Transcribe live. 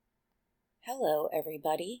Hello,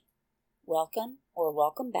 everybody.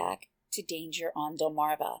 Welcome back to Danger on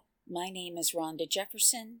Delmarva. My name is Rhonda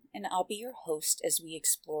Jefferson, and I'll be your host as we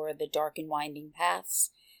explore the dark and winding paths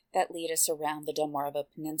that lead us around the Delmarva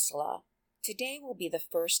Peninsula. Today will be the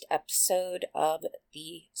first episode of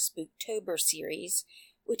the Spooktober series,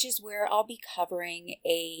 which is where I'll be covering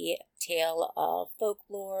a tale of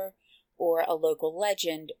folklore or a local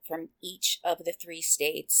legend from each of the 3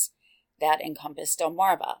 states that encompass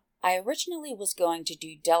Delmarva. I originally was going to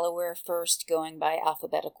do Delaware first, going by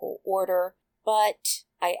alphabetical order, but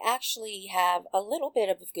I actually have a little bit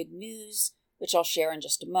of good news, which I'll share in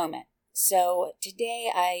just a moment. So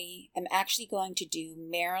today I am actually going to do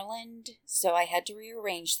Maryland, so I had to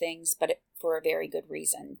rearrange things, but for a very good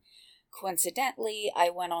reason. Coincidentally,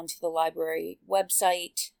 I went onto the library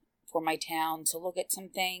website for my town to look at some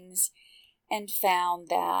things and found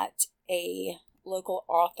that a local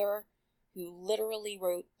author who literally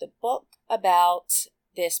wrote the book about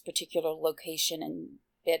this particular location and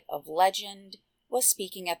bit of legend was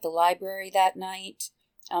speaking at the library that night.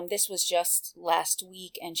 This was just last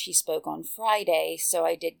week, and she spoke on Friday, so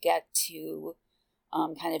I did get to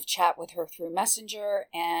kind of chat with her through Messenger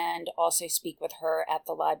and also speak with her at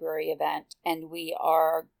the library event. And we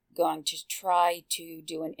are going to try to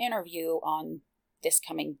do an interview on this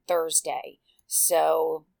coming Thursday.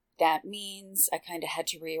 So that means I kind of had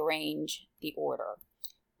to rearrange the order.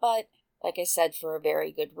 But, like I said, for a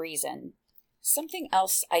very good reason. Something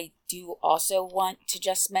else I do also want to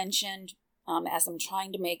just mention, as I'm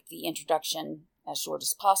trying to make the introduction as short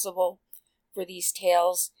as possible for these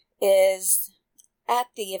tales, is at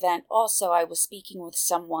the event also I was speaking with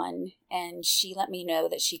someone, and she let me know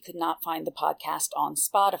that she could not find the podcast on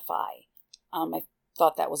Spotify. I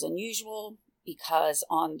thought that was unusual, because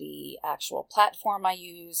on the actual platform I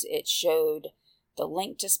use, it showed the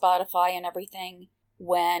link to Spotify and everything.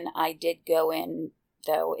 When I did go in,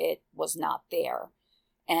 though, it was not there.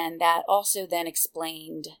 And that also then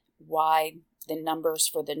explained why the numbers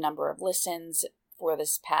for the number of listens for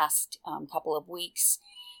this past couple of weeks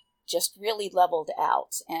just really leveled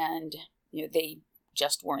out. And, they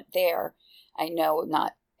just weren't there. I know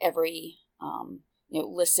not every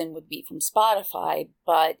listen would be from Spotify,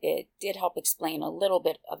 but it did help explain a little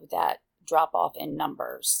bit of that drop off in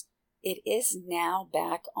numbers. It is now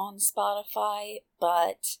back on Spotify,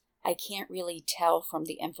 but I can't really tell from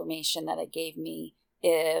the information that it gave me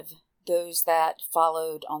if those that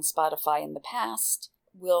followed on Spotify in the past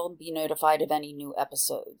will be notified of any new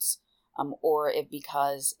episodes, or if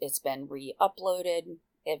because it's been re-uploaded,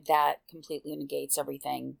 if that completely negates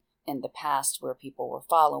everything in the past where people were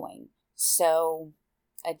following. So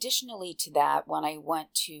additionally to that, when I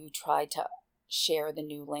went to try to share the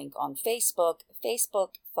new link on Facebook, Facebook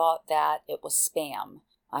thought that it was spam.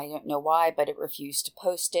 I don't know why, but it refused to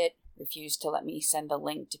post it, refused to let me send the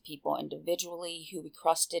link to people individually who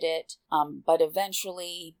requested it. But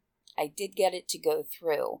eventually, I did get it to go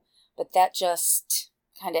through. But that just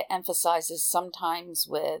kind of emphasizes sometimes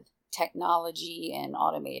with technology and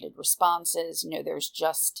automated responses, there's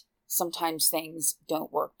just sometimes things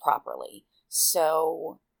don't work properly.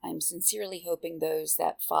 So I'm sincerely hoping those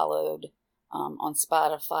that followed on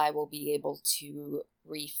Spotify will be able to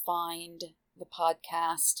re-find the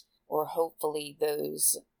podcast, or hopefully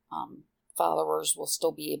those followers will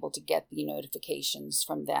still be able to get the notifications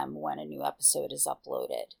from them when a new episode is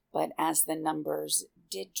uploaded. But as the numbers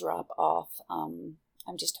did drop off, I'm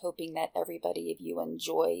just hoping that everybody, if you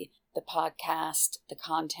enjoy the podcast, the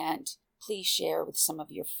content, please share with some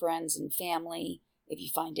of your friends and family if you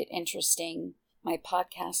find it interesting. My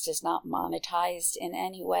podcast is not monetized in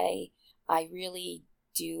any way. I really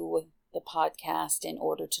do the podcast in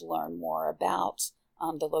order to learn more about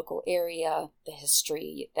the local area, the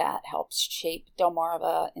history that helps shape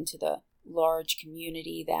Delmarva into the large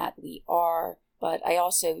community that we are. But I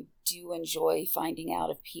also do enjoy finding out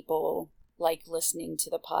if people like listening to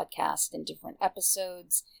the podcast in different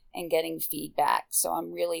episodes and getting feedback. So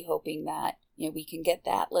I'm really hoping that we can get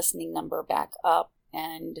that listening number back up.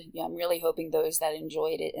 And I'm really hoping those that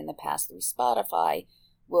enjoyed it in the past through Spotify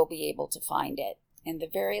will be able to find it. And the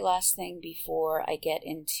very last thing before I get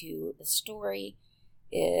into the story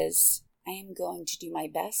is I am going to do my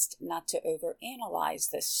best not to overanalyze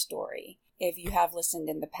this story. If you have listened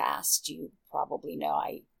in the past, you probably know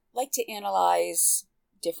I like to analyze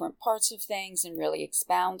different parts of things and really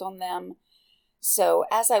expound on them. So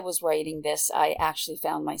as I was writing this, I actually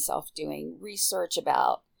found myself doing research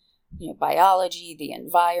about biology, the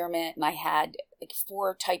environment, and I had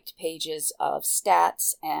 4 typed pages of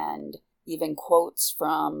stats and even quotes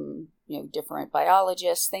from, different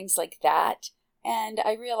biologists, things like that. And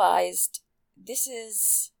I realized this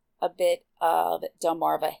is a bit of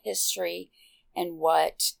Delmarva history and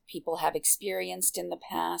what people have experienced in the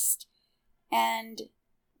past. And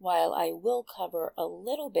while I will cover a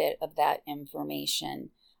little bit of that information,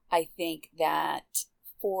 I think that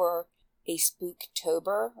for a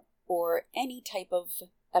Spooktober or any type of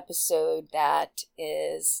episode that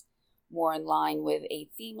is more in line with a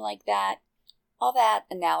theme like that, all that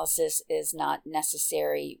analysis is not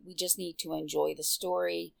necessary. We just need to enjoy the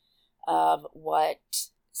story of what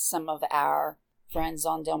some of our friends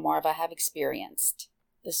on Delmarva have experienced.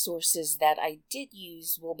 The sources that I did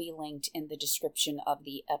use will be linked in the description of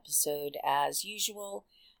the episode as usual,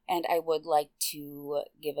 and I would like to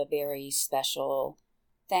give a very special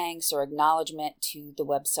thanks or acknowledgement to the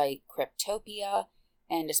website Cryptopia,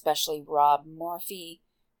 and especially Rob Morphy,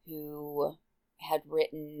 who had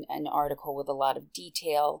written an article with a lot of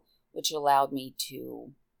detail, which allowed me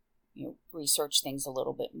to research things a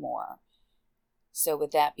little bit more. So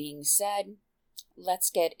with that being said, let's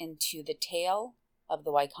get into the tale of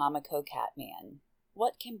the Wicomico Catman.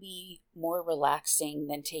 What can be more relaxing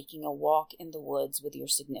than taking a walk in the woods with your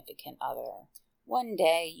significant other? One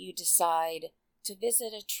day you decide to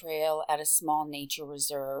visit a trail at a small nature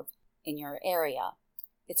reserve in your area.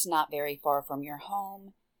 It's not very far from your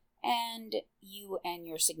home, and you and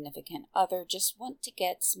your significant other just want to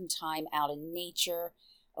get some time out in nature,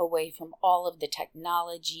 away from all of the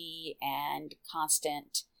technology and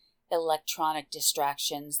constant electronic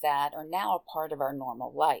distractions that are now a part of our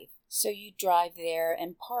normal life. So you drive there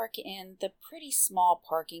and park in the pretty small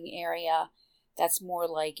parking area that's more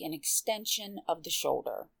like an extension of the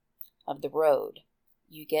shoulder of the road.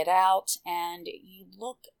 You get out and you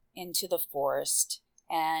look into the forest,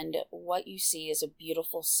 and what you see is a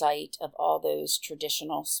beautiful sight of all those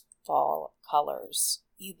traditional fall colors.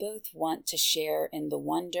 You both want to share in the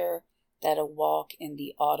wonder that a walk in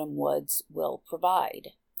the autumn woods will provide.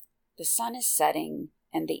 The sun is setting,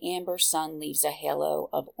 and the amber sun leaves a halo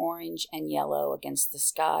of orange and yellow against the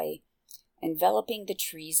sky, enveloping the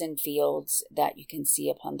trees and fields that you can see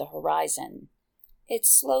upon the horizon. It's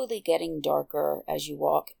slowly getting darker as you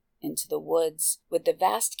walk into the woods, with the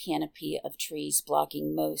vast canopy of trees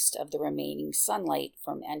blocking most of the remaining sunlight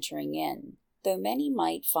from entering in. Though many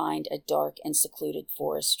might find a dark and secluded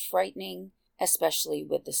forest frightening, especially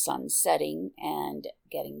with the sun setting and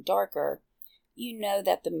getting darker, you know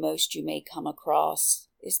that the most you may come across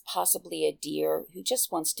is possibly a deer who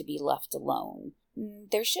just wants to be left alone.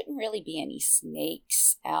 There shouldn't really be any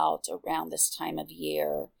snakes out around this time of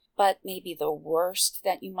year, but maybe the worst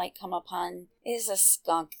that you might come upon is a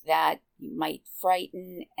skunk that you might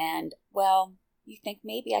frighten, and, well, you think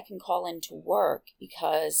maybe I can call into work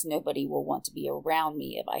because nobody will want to be around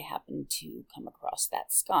me if I happen to come across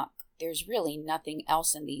that skunk. There's really nothing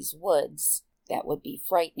else in these woods that would be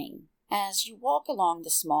frightening. As you walk along the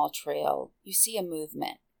small trail, you see a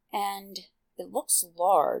movement, and it looks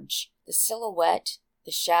large. The silhouette,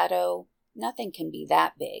 the shadow, nothing can be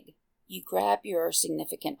that big. You grab your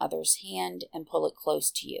significant other's hand and pull it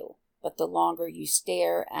close to you. But the longer you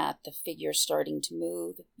stare at the figure starting to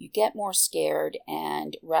move, you get more scared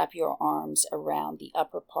and wrap your arms around the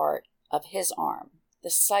upper part of his arm. The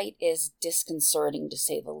sight is disconcerting, to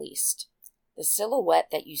say the least. The silhouette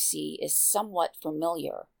that you see is somewhat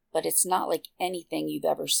familiar, but it's not like anything you've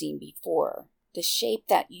ever seen before. The shape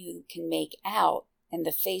that you can make out, and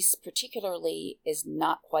the face particularly, is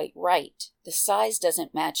not quite right. The size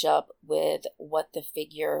doesn't match up with what the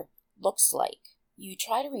figure looks like. You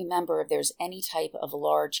try to remember if there's any type of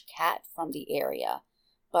large cat from the area,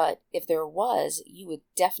 but if there was, you would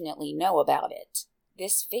definitely know about it.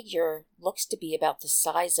 This figure looks to be about the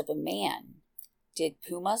size of a man. Did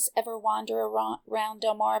pumas ever wander around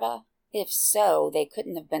Delmarva? If so, they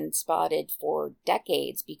couldn't have been spotted for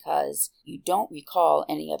decades because you don't recall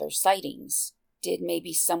any other sightings. Did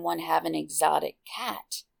maybe someone have an exotic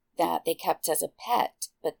cat that they kept as a pet,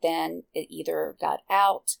 but then it either got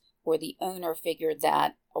out or the owner figured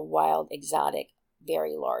that a wild, exotic,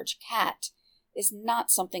 very large cat is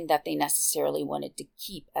not something that they necessarily wanted to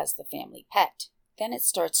keep as the family pet? Then it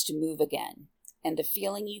starts to move again, and the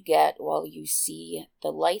feeling you get while you see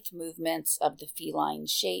the lithe movements of the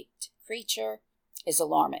feline-shaped creature is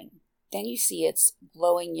alarming. Then you see its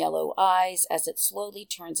glowing yellow eyes as it slowly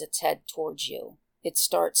turns its head towards you. It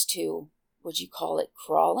starts to, would you call it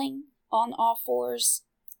crawling on all fours?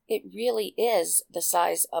 It really is the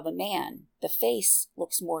size of a man. The face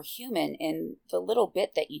looks more human in the little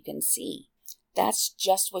bit that you can see. That's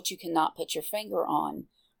just what you cannot put your finger on,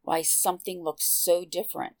 why something looks so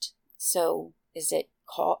different. So, is it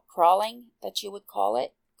crawling that you would call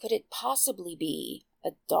it? Could it possibly be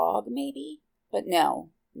a dog, maybe? But no.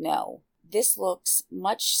 This looks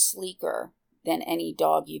much sleeker than any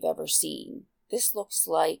dog you've ever seen. This looks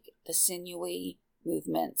like the sinewy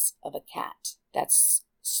movements of a cat that's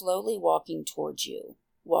slowly walking towards you,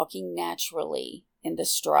 walking naturally in the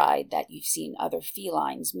stride that you've seen other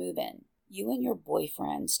felines move in. You and your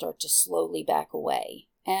boyfriend start to slowly back away,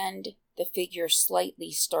 and the figure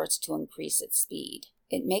slightly starts to increase its speed.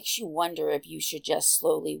 It makes you wonder if you should just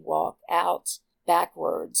slowly walk out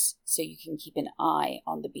backwards so you can keep an eye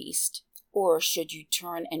on the beast, or should you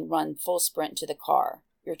turn and run full sprint to the car?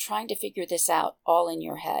 You're trying to figure this out all in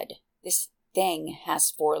your head. This thing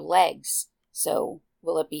has 4 legs, so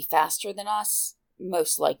will it be faster than us?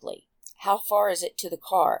 Most likely. How far is it to the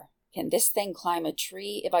car? Can this thing climb a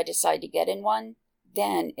tree if I decide to get in one?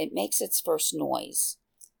 Then it makes its first noise.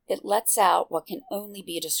 It lets out what can only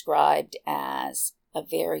be described as a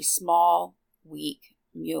very small, weak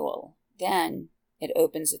mewl. Then it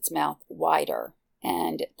opens its mouth wider,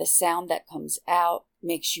 and the sound that comes out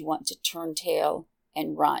makes you want to turn tail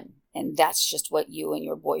and run. And that's just what you and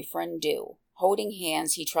your boyfriend do. Holding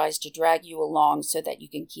hands, he tries to drag you along so that you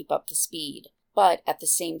can keep up the speed. But at the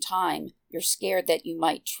same time, you're scared that you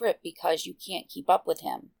might trip because you can't keep up with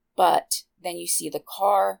him. But then you see the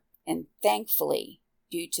car, and thankfully,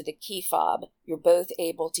 due to the key fob, you're both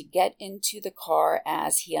able to get into the car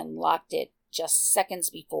as he unlocked it just seconds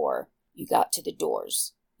before you got to the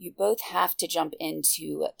doors. You both have to jump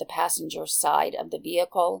into the passenger side of the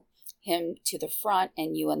vehicle, him to the front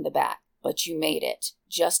and you in the back. But you made it,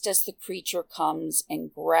 just as the creature comes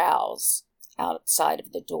and growls outside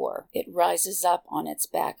of the door. It rises up on its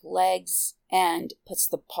back legs and puts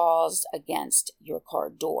the paws against your car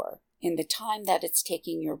door. In the time that it's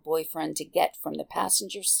taking your boyfriend to get from the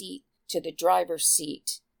passenger seat to the driver's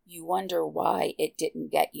seat, you wonder why it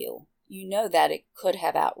didn't get you. You know that it could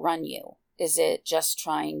have outrun you. Is it just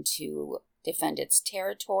trying to defend its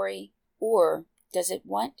territory? Or does it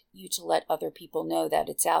want you to let other people know that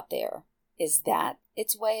it's out there? Is that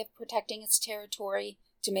its way of protecting its territory?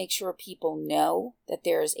 To make sure people know that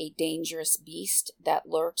there is a dangerous beast that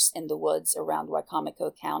lurks in the woods around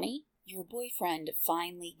Wicomico County? Your boyfriend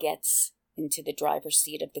finally gets into the driver's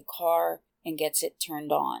seat of the car and gets it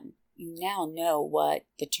turned on. You now know what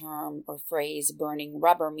the term or phrase burning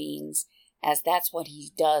rubber means, as that's what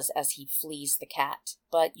he does as he flees the cat.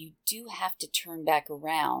 But you do have to turn back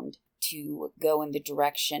around to go in the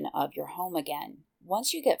direction of your home again.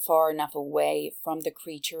 Once you get far enough away from the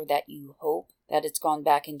creature that you hope that it's gone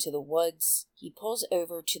back into the woods, he pulls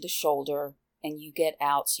over to the shoulder and you get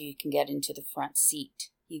out so you can get into the front seat.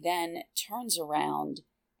 He then turns around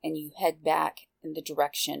and you head back in the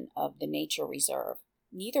direction of the nature reserve.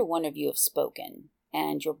 Neither one of you have spoken,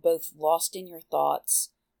 and you're both lost in your thoughts,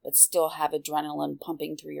 but still have adrenaline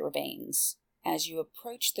pumping through your veins. As you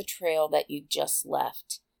approach the trail that you just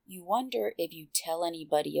left, you wonder if you tell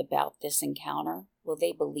anybody about this encounter. Will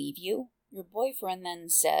they believe you? Your boyfriend then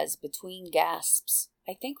says, between gasps,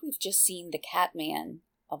 I think we've just seen the Catman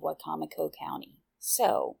of Wicomico County.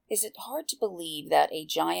 So, is it hard to believe that a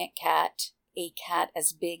giant cat, a cat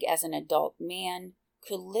as big as an adult man,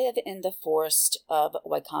 could live in the forest of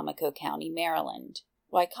Wicomico County, Maryland?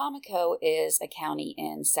 Wicomico is a county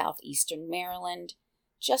in southeastern Maryland,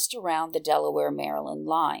 just around the Delaware-Maryland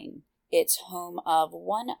line. It's home of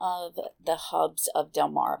one of the hubs of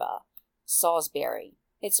Delmarva, Salisbury.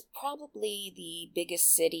 It's probably the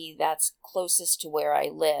biggest city that's closest to where I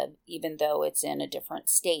live, even though it's in a different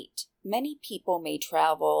state. Many people may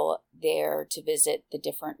travel there to visit the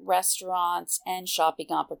different restaurants and shopping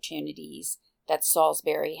opportunities that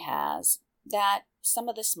Salisbury has that some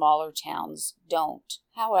of the smaller towns don't.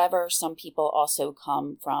 However, some people also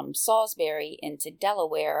come from Salisbury into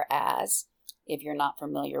Delaware as, if you're not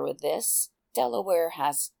familiar with this, Delaware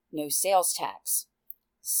has no sales tax.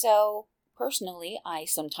 So, personally, I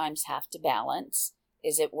sometimes have to balance,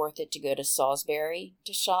 is it worth it to go to Salisbury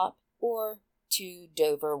to shop or to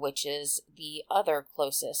Dover, which is the other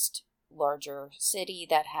closest larger city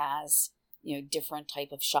that has, different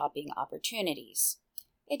type of shopping opportunities.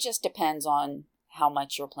 It just depends on how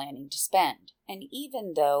much you're planning to spend. And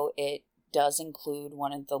even though it does include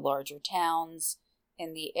one of the larger towns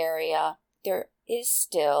in the area, there is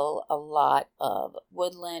still a lot of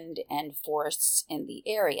woodland and forests in the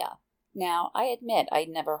area. Now, I admit I'd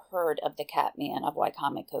never heard of the Catman of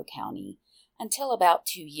Wicomico County until about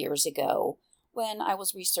 2 years ago when I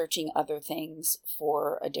was researching other things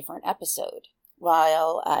for a different episode.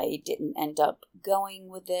 While I didn't end up going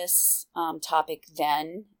with this topic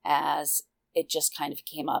then, as it just kind of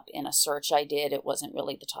came up in a search I did, it wasn't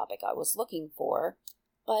really the topic I was looking for,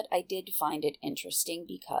 but I did find it interesting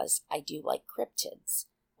because I do like cryptids.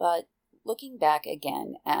 But looking back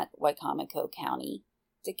again at Wicomico County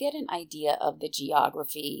to get an idea of the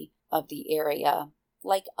geography of the area,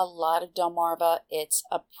 like a lot of Delmarva, it's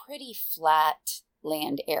a pretty flat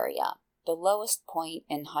land area. The lowest point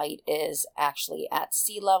in height is actually at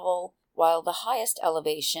sea level, while the highest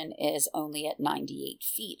elevation is only at 98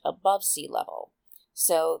 feet above sea level.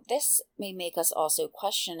 So this may make us also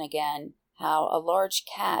question again how a large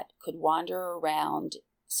cat could wander around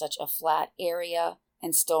such a flat area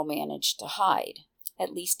and still manage to hide.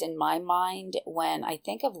 At least in my mind, when I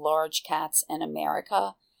think of large cats in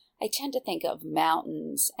America, I tend to think of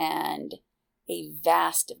mountains and a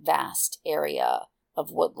vast, vast area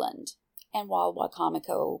of woodland. And while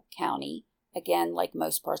Wicomico County, again, like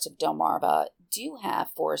most parts of Delmarva, do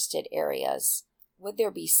have forested areas, would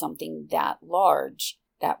there be something that large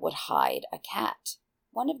that would hide a cat?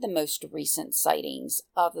 One of the most recent sightings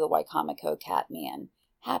of the Wicomico Catman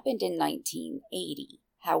happened in 1980.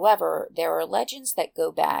 However, there are legends that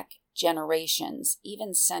go back generations,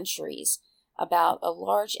 even centuries, about a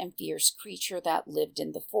large and fierce creature that lived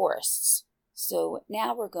in the forests. So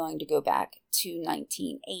now we're going to go back to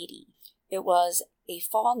 1980. It was a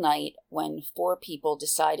fall night when 4 people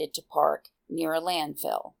decided to park near a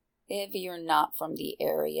landfill. If you're not from the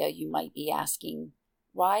area, you might be asking,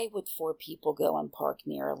 why would 4 people go and park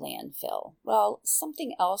near a landfill? Well,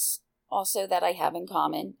 something else also that I have in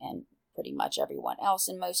common, and pretty much everyone else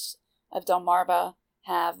in most of Delmarva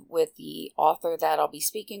have with the author that I'll be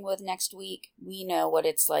speaking with next week, we know what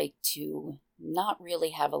it's like to not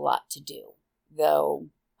really have a lot to do. Though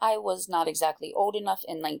I was not exactly old enough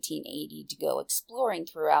in 1980 to go exploring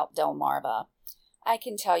throughout Delmarva, I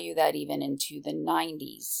can tell you that even into the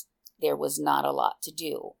 90s, there was not a lot to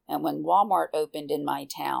do. And when Walmart opened in my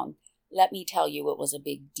town, let me tell you, it was a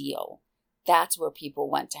big deal. That's where people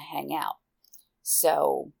went to hang out.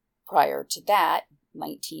 So prior to that,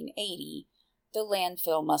 1980, the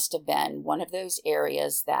landfill must have been one of those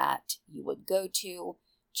areas that you would go to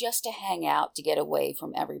just to hang out, to get away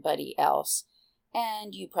from everybody else.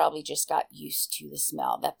 And you probably just got used to the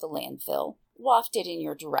smell that the landfill wafted in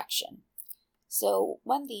your direction. So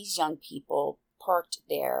when these young people parked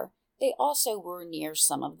there, they also were near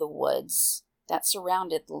some of the woods that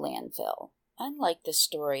surrounded the landfill. Unlike the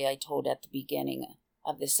story I told at the beginning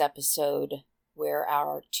of this episode, where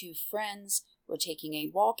our 2 friends were taking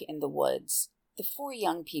a walk in the woods, the 4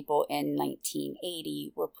 young people in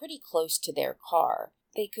 1980 were pretty close to their car.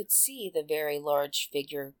 They could see the very large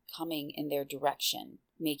figure coming in their direction,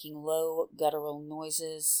 making low guttural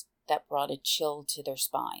noises that brought a chill to their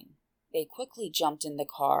spine. They quickly jumped in the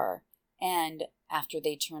car, and after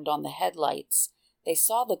they turned on the headlights, they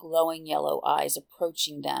saw the glowing yellow eyes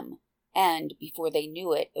approaching them, and before they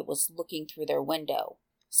knew it, it was looking through their window.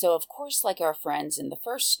 So of course, like our friends in the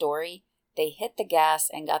first story, they hit the gas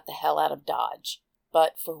and got the hell out of Dodge.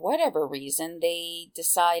 But for whatever reason, they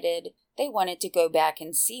decided they wanted to go back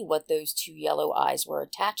and see what those 2 yellow eyes were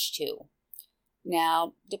attached to.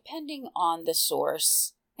 Now, depending on the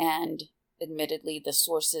source, and admittedly the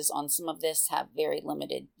sources on some of this have very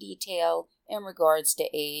limited detail in regards to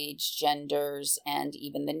age, genders, and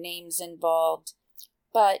even the names involved.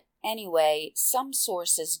 But anyway, some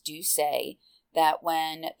sources do say that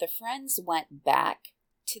when the friends went back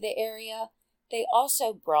to the area, they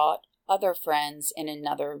also brought other friends in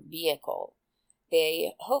another vehicle.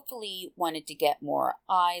 They hopefully wanted to get more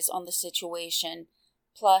eyes on the situation,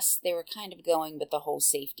 plus they were kind of going with the whole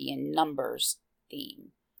safety in numbers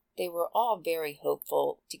theme. They were all very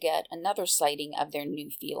hopeful to get another sighting of their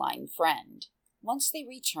new feline friend. Once they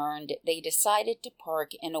returned, they decided to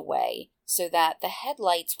park in a way so that the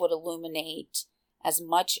headlights would illuminate as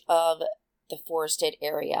much of the forested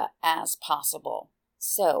area as possible.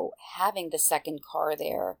 So having the second car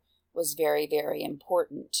there was very, very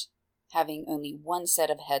important. Having only one set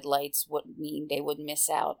of headlights would mean they would miss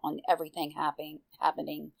out on everything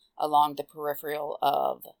happening along the peripheral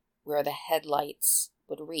of where the headlights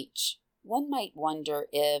would reach. One might wonder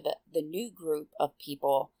if the new group of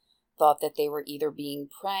people thought that they were either being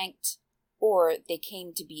pranked or they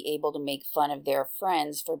came to be able to make fun of their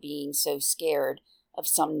friends for being so scared of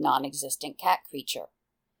some non-existent cat creature.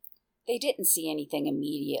 They didn't see anything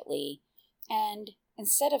immediately, and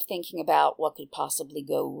instead of thinking about what could possibly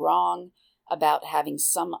go wrong, about having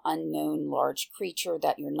some unknown large creature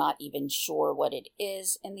that you're not even sure what it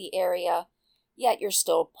is in the area, yet you're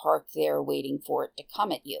still parked there waiting for it to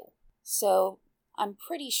come at you. So I'm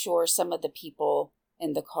pretty sure some of the people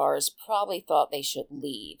in the cars probably thought they should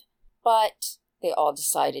leave, but they all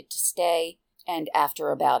decided to stay, and after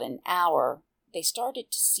about an hour, they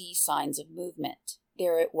started to see signs of movement.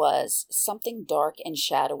 There it was, something dark and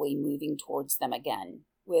shadowy moving towards them again.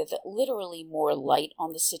 With literally more light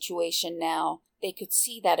on the situation now, they could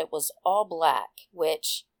see that it was all black,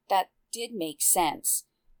 which that did make sense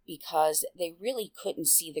because they really couldn't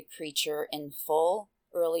see the creature in full.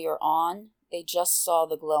 Earlier on, they just saw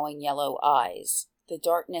the glowing yellow eyes. The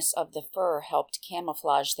darkness of the fur helped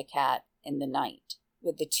camouflage the cat in the night.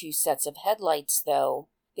 With the 2 sets of headlights, though,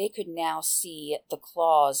 they could now see the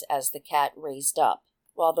claws as the cat raised up.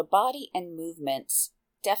 While the body and movements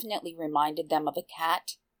definitely reminded them of a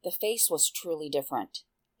cat, the face was truly different.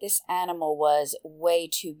 This animal was way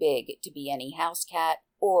too big to be any house cat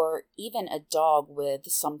or even a dog with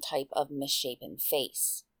some type of misshapen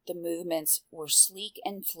face. The movements were sleek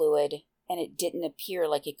and fluid, and it didn't appear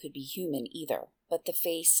like it could be human either. But the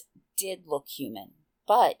face did look human.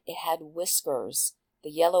 But it had whiskers,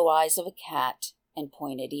 the yellow eyes of a cat, and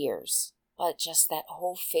pointed ears. But just that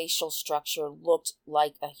whole facial structure looked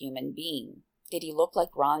like a human being. Did he look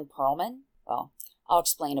like Ron Perlman? Well, I'll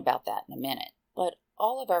explain about that in a minute. But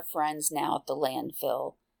all of our friends now at the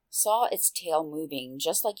landfill saw its tail moving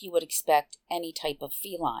just like you would expect any type of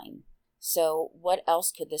feline. So what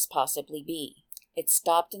else could this possibly be? It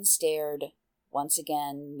stopped and stared, once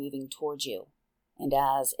again moving towards you. And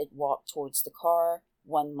as it walked towards the car,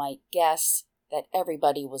 one might guess that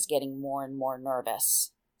everybody was getting more and more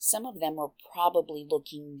nervous. Some of them were probably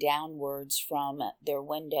looking downwards from their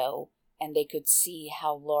window, and they could see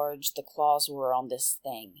how large the claws were on this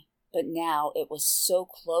thing. But now it was so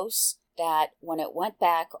close that when it went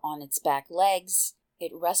back on its back legs,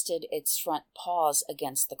 it rested its front paws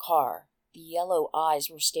against the car. The yellow eyes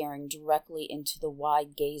were staring directly into the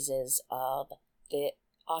wide gazes of the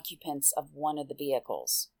occupants of one of the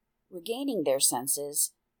vehicles. Regaining their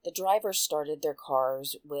senses, the drivers started their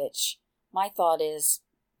cars, which my thought is,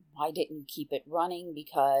 why didn't you keep it running?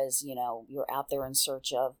 Because, you're out there in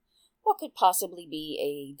search of what could possibly be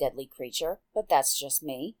a deadly creature, but that's just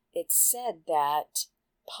me. It's said that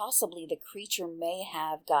possibly the creature may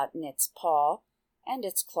have gotten its paw and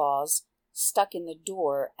its claws stuck in the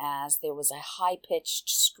door as there was a high-pitched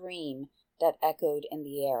scream that echoed in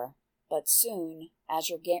the air. But soon, as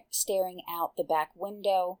you're staring out the back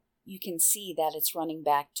window, you can see that it's running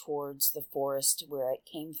back towards the forest where it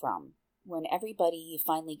came from. When everybody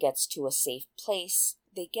finally gets to a safe place,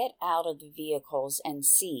 they get out of the vehicles and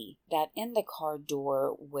see that in the car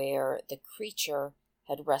door where the creature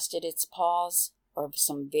had rested its paws are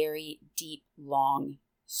some very deep, long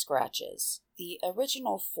scratches. The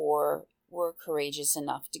original 4 were courageous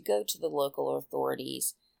enough to go to the local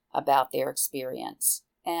authorities about their experience.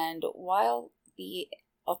 And while the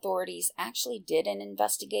authorities actually did an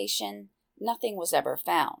investigation, nothing was ever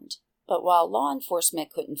found. But while law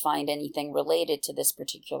enforcement couldn't find anything related to this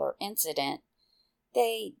particular incident,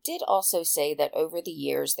 they did also say that over the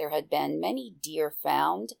years there had been many deer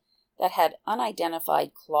found that had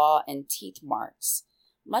unidentified claw and teeth marks,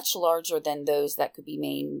 much larger than those that could be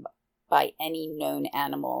made by any known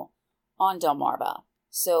animal on Delmarva.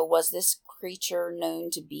 So was this creature known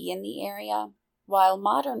to be in the area? While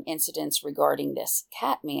modern incidents regarding this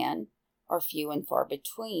Catman are few and far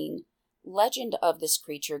between, legend of this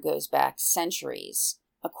creature goes back centuries.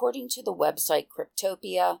 According to the website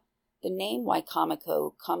Cryptopia, the name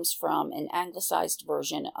Wicomico comes from an anglicized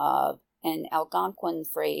version of an Algonquin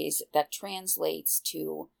phrase that translates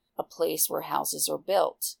to a place where houses are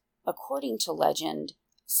built. According to legend,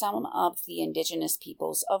 some of the indigenous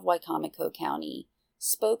peoples of Wicomico County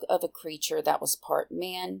spoke of a creature that was part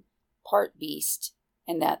man, part beast,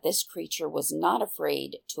 and that this creature was not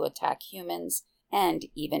afraid to attack humans and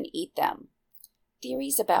even eat them.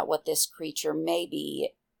 Theories about what this creature may be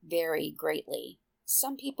vary greatly.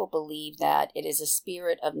 Some people believe that it is a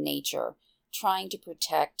spirit of nature trying to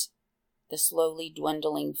protect the slowly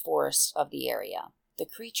dwindling forests of the area. The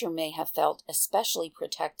creature may have felt especially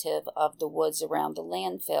protective of the woods around the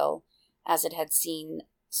landfill, as it had seen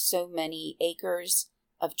so many acres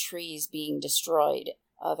of trees being destroyed.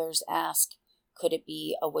 Others ask, could it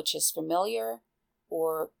be a witch's familiar,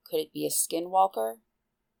 or could it be a skinwalker?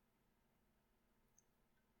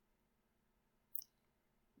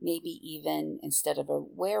 Maybe even, instead of a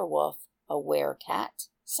werewolf, a werecat.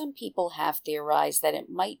 Some people have theorized that it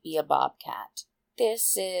might be a bobcat.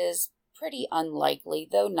 This is pretty unlikely,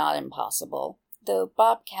 though not impossible, though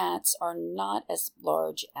bobcats are not as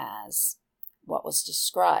large as what was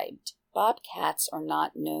described. Bobcats are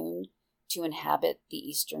not known to inhabit the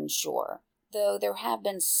eastern shore, though there have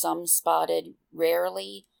been some spotted,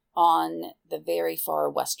 rarely, on the very far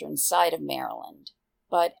western side of Maryland.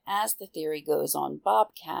 But as the theory goes on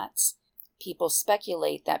bobcats, people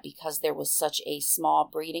speculate that because there was such a small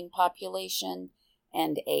breeding population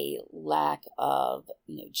and a lack of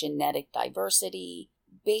genetic diversity,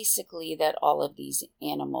 basically that all of these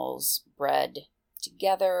animals bred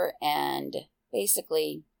together, and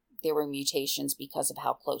basically there were mutations because of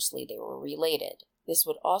how closely they were related. This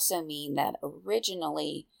would also mean that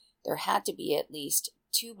originally there had to be at least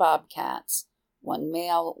 2 bobcats, 1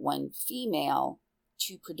 male, 1 female,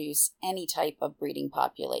 to produce any type of breeding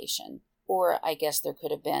population. Or I guess there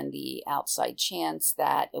could have been the outside chance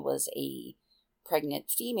that it was a pregnant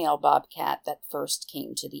female bobcat that first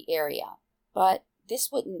came to the area. But this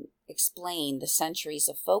wouldn't explain the centuries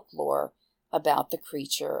of folklore about the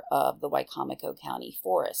creature of the Wicomico County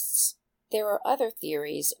forests. There are other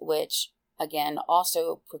theories which, again,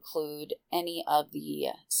 also preclude any of the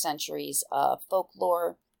centuries of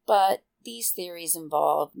folklore, but these theories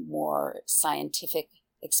involve more scientific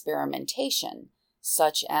experimentation,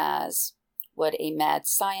 such as would a mad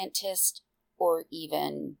scientist or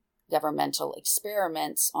even governmental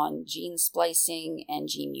experiments on gene splicing and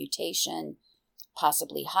gene mutation,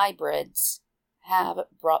 possibly hybrids, have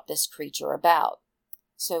brought this creature about.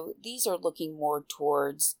 So these are looking more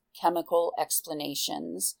towards chemical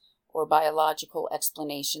explanations or biological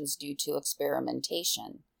explanations due to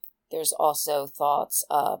experimentation. There's also thoughts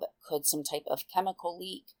of could some type of chemical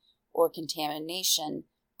leak or contamination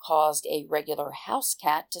caused a regular house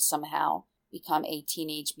cat to somehow become a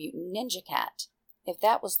teenage mutant ninja cat. If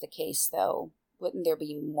that was the case, though, wouldn't there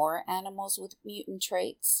be more animals with mutant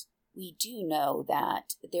traits? We do know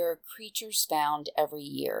that there are creatures found every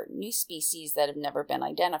year, new species that have never been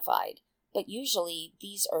identified, but usually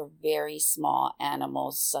these are very small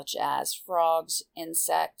animals such as frogs,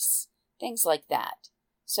 insects, things like that.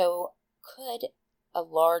 So could a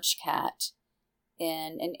large cat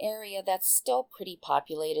in an area that's still pretty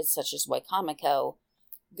populated, such as Wicomico,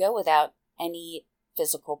 go without any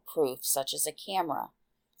physical proof, such as a camera,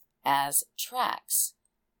 as tracks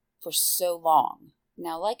for so long?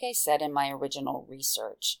 Now, like I said in my original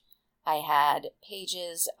research, I had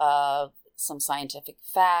pages of some scientific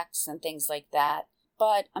facts and things like that,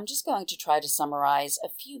 but I'm just going to try to summarize a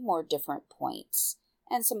few more different points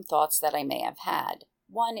and some thoughts that I may have had.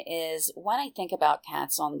 One is, when I think about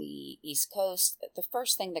cats on the East Coast, the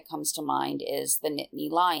first thing that comes to mind is the Nittany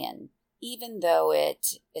lion. Even though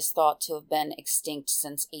it is thought to have been extinct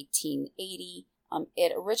since 1880,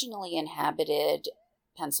 it originally inhabited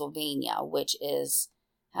Pennsylvania, which is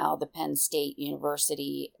how the Penn State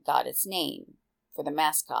University got its name for the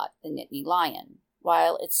mascot, the Nittany lion.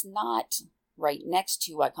 While it's not right next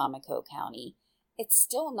to Wicomico County, it's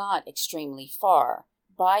still not extremely far.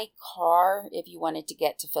 By car, if you wanted to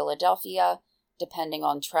get to Philadelphia, depending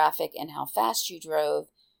on traffic and how fast you drove,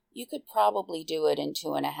 you could probably do it in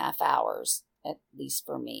 2.5 hours, at least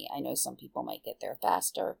for me. I know some people might get there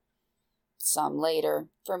faster, some later.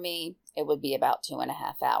 For me, it would be about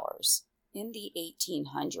 2.5 hours. In the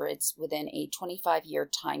 1800s, within a 25-year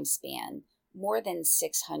time span, more than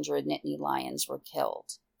 600 Nittany lions were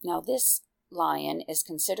killed. Now, this lion is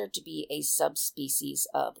considered to be a subspecies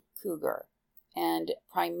of cougar, and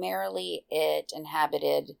primarily it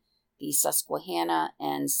inhabited the Susquehanna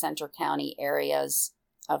and Center County areas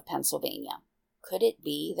of Pennsylvania. Could it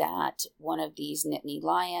be that one of these Nittany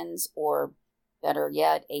lions, or better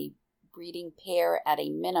yet, a breeding pair at a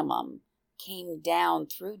minimum, came down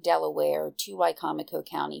through Delaware to Wicomico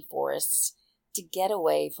County forests to get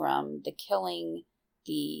away from the killing,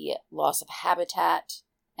 the loss of habitat,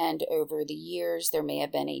 and over the years there may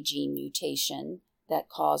have been a gene mutation that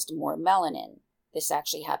caused more melanin. This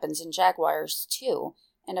actually happens in jaguars too,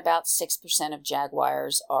 and about 6% of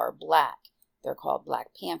jaguars are black. They're called black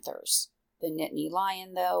panthers. The Nittany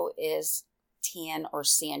lion, though, is tan or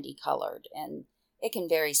sandy colored, and it can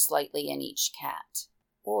vary slightly in each cat.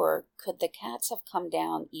 Or could the cats have come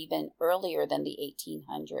down even earlier than the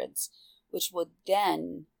 1800s, which would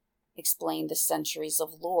then explain the centuries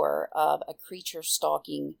of lore of a creature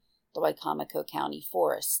stalking the Wicomico County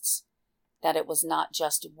forests? That it was not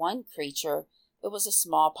just one creature, it was a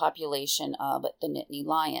small population of the Nittany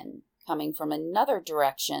lion. Coming from another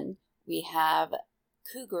direction, we have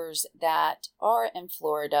cougars that are in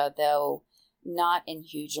Florida, though not in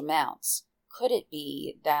huge amounts. Could it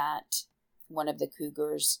be that one of the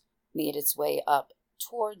cougars made its way up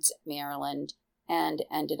towards Maryland and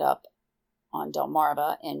ended up on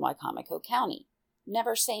Delmarva in Wicomico County?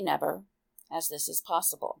 Never say never, as this is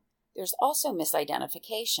possible. There's also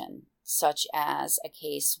misidentification, such as a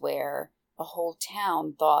case where a whole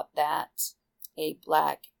town thought that a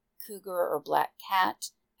black cougar or black cat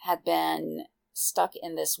had been stuck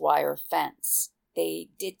in this wire fence. They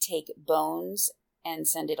did take bones and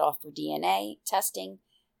send it off for DNA testing,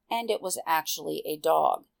 and it was actually a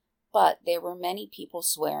dog. But there were many people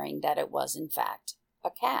swearing that it was in fact a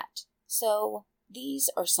cat. So These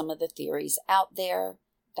are some of the theories out there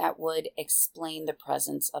that would explain the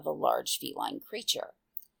presence of a large feline creature.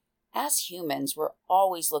 As humans, we're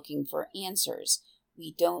always looking for answers.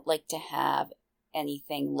 We don't like to have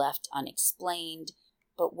anything left unexplained.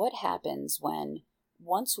 But what happens when,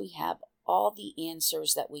 once we have all the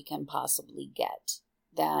answers that we can possibly get,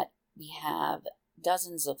 that we have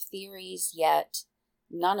dozens of theories, yet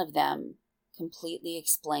none of them completely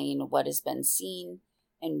explain what has been seen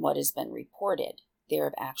and what has been reported? There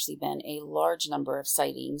have actually been a large number of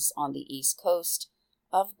sightings on the East Coast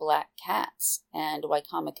of black cats, and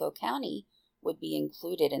Wicomico County would be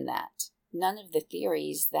included in that. None of the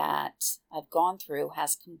theories that I've gone through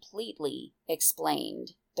has completely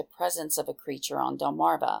explained the presence of a creature on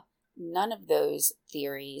Delmarva. None of those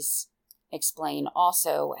theories explain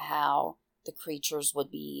also how the creatures would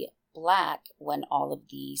be black when all of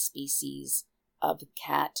the species of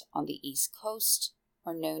cat on the East Coast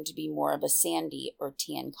are known to be more of a sandy or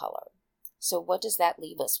tan color. So what does that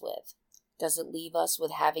leave us with? Does it leave us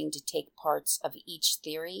with having to take parts of each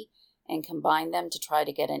theory and combine them to try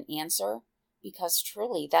to get an answer? Because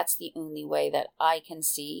truly, that's the only way that I can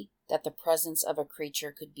see that the presence of a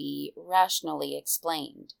creature could be rationally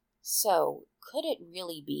explained. So, could it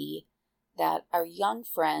really be that our young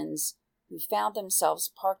friends who found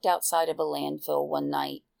themselves parked outside of a landfill one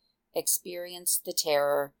night experienced the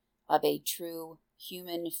terror of a true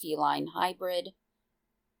human-feline hybrid?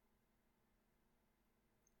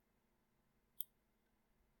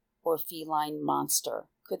 Or feline monster?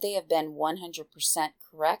 Could they have been 100%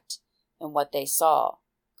 correct in what they saw?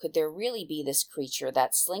 Could there really be this creature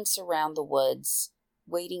that slinks around the woods,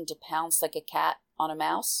 waiting to pounce like a cat on a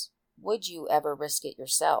mouse? Would you ever risk it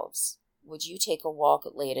yourselves? Would you take a walk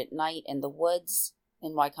late at night in the woods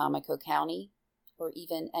in Wicomico County, or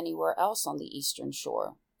even anywhere else on the Eastern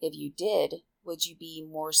Shore? If you did, would you be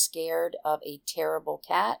more scared of a terrible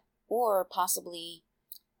cat, or possibly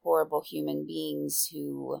horrible human beings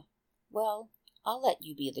who, well, I'll let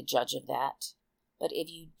you be the judge of that. But if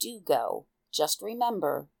you do go, just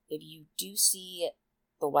remember, if you do see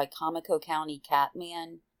the Wicomico County cat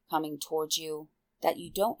man coming towards you, that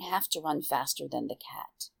you don't have to run faster than the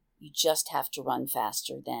cat. You just have to run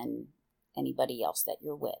faster than anybody else that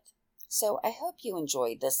you're with. So I hope you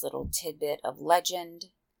enjoyed this little tidbit of legend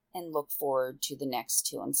and look forward to the next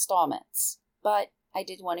 2 installments. But I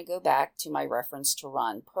did want to go back to my reference to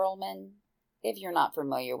Ron Perlman. If you're not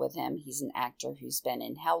familiar with him, he's an actor who's been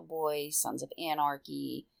in Hellboy, Sons of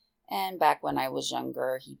Anarchy, and back when I was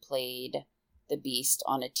younger, he played the Beast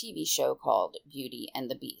on a TV show called Beauty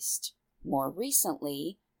and the Beast. More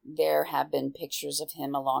recently, there have been pictures of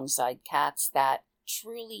him alongside cats that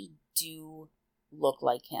truly do look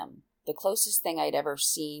like him. The closest thing I'd ever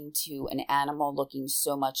seen to an animal looking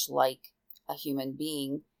so much like a human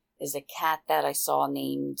being is a cat that I saw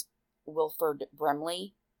named Wilford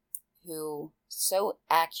Brimley, who so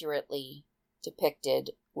accurately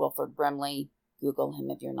depicted Wilford Brimley, Google him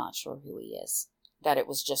if you're not sure who he is, that it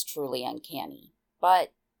was just truly uncanny.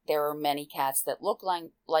 But there are many cats that look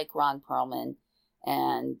like Ron Perlman,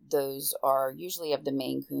 and those are usually of the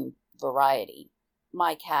Maine Coon variety.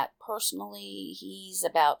 My cat, personally, he's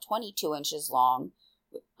about 22 inches long,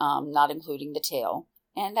 not including the tail,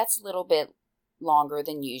 and that's a little bit longer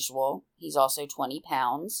than usual. He's also 20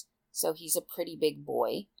 pounds, so he's a pretty big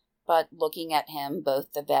boy. But looking at him,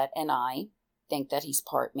 both the vet and I think that he's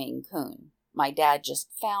part Maine Coon. My dad just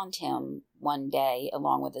found him one day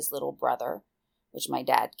along with his little brother, which my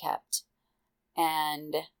dad kept.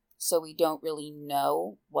 And so we don't really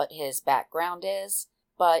know what his background is,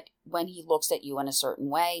 but when he looks at you in a certain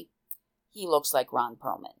way, he looks like Ron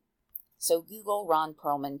Perlman. So Google Ron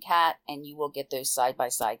Perlman cat and you will get those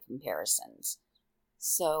side-by-side comparisons.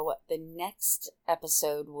 So the next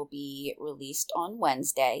episode will be released on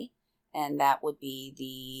Wednesday, and that would be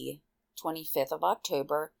the 25th of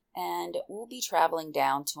October, and we'll be traveling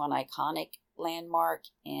down to an iconic landmark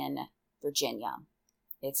in Virginia.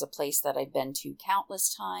 It's a place that I've been to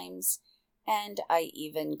countless times, and I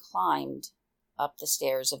even climbed up the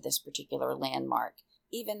stairs of this particular landmark,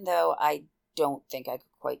 even though I don't think I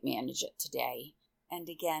could quite manage it today. And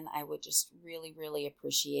again, I would just really, really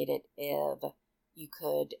appreciate it if you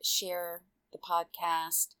could share the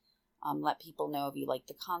podcast, let people know if you like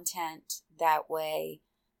the content. That way,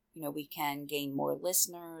 we can gain more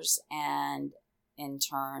listeners and in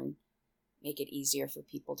turn make it easier for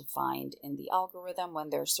people to find in the algorithm when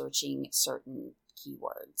they're searching certain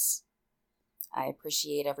keywords. I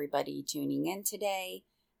appreciate everybody tuning in today,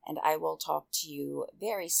 and I will talk to you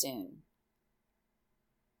very soon.